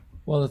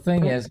Well, the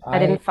thing is, I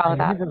didn't I follow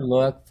that. never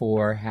look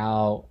for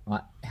how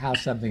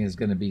something is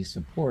going to be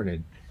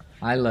supported.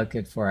 I look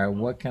at for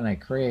what can I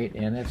create,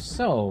 and if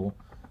so,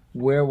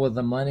 where will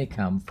the money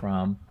come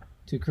from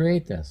to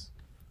create this?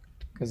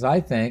 Because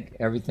I think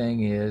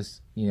everything is,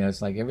 it's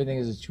like everything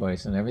is a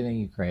choice, and everything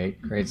you create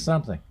creates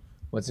something.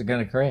 What's it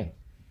going to create?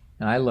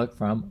 And I look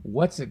from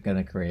what's it going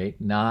to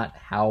create, not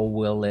how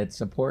will it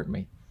support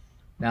me,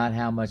 not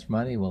how much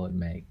money will it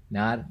make,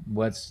 not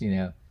what's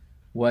the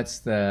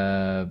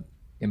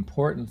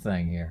important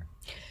thing here.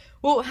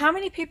 Well, how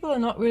many people are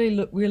not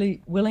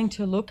really willing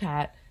to look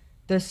at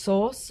the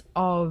source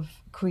of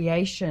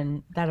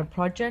creation that a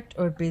project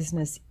or a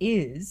business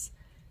is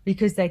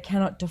because they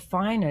cannot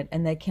define it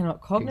and they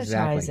cannot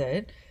cognitize Exactly.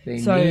 it. They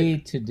So,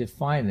 need to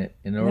define it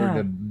in order yeah,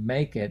 to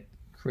make it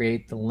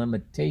create the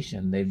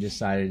limitation they've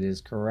decided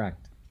is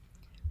correct.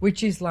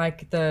 which is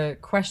like the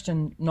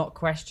question, not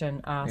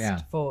question Yeah,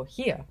 asked for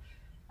here.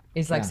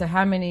 Is like, yeah, so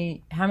how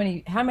many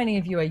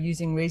of you are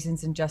using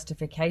reasons and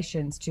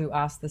justifications to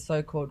ask the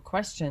so-called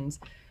questions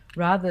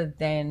rather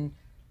than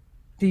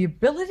the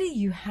ability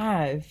you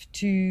have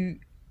to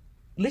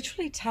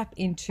literally tap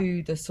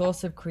into the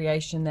source of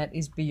creation that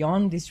is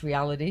beyond this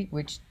reality,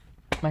 which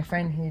my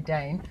friend here,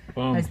 Dane,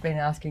 Boom. has been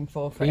asking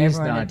for he's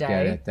forever and a not good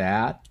day. at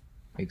that,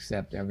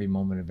 except every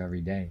moment of every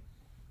day.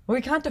 Well,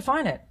 we can't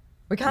define it.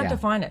 We can't Yeah,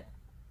 define it.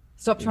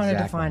 Stop trying to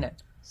exactly. define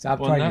it.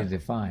 Stop Well, trying to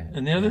define it.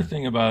 and the other Yeah.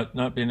 thing about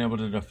not being able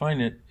to define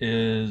it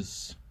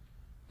is,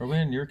 are we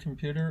in your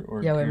computer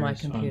or Yeah, we're in my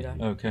yours? computer.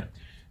 Okay.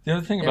 The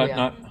other thing There we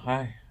about are. not,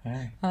 hi,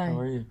 Hi. how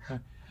are you? Hi.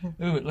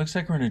 Ooh, it looks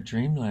like we're in a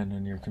dreamland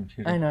on your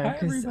computer. I know, Hi,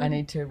 because I everybody.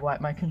 need to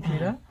wipe my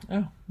computer.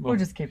 Oh, We'll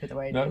just keep it the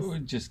way it no, is. we'll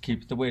just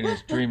keep it the way it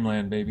is.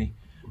 Dreamland, baby.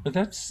 But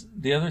that's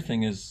the other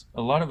thing is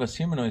a lot of us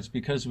humanoids,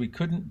 because we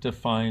couldn't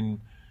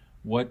define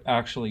what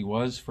actually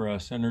was for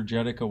us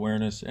energetic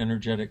awareness,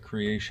 energetic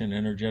creation,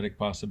 energetic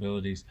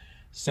possibilities,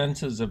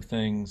 senses of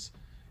things.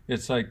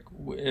 It's like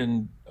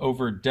in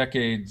over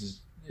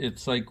decades,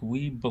 it's like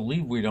we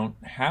believe we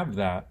don't have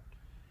that.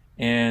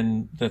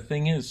 And the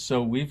thing is,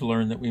 so we've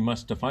learned that we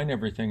must define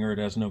everything or it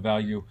has no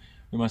value.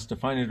 We must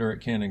define it or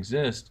it can't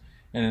exist.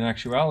 And in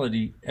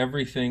actuality,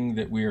 everything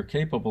that we are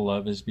capable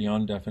of is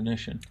beyond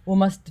definition. We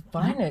must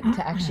define it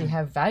to actually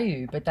have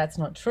value, but that's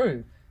not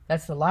true.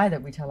 That's the lie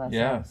that we tell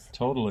Yeah, ourselves.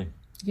 totally.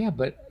 Yeah,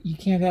 but you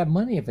can't have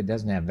money if it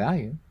doesn't have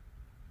value.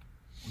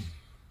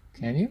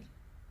 Can you?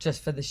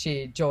 Just for the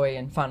sheer joy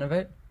and fun of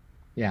it,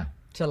 Yeah.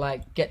 to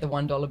like get the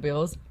 $1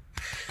 bills.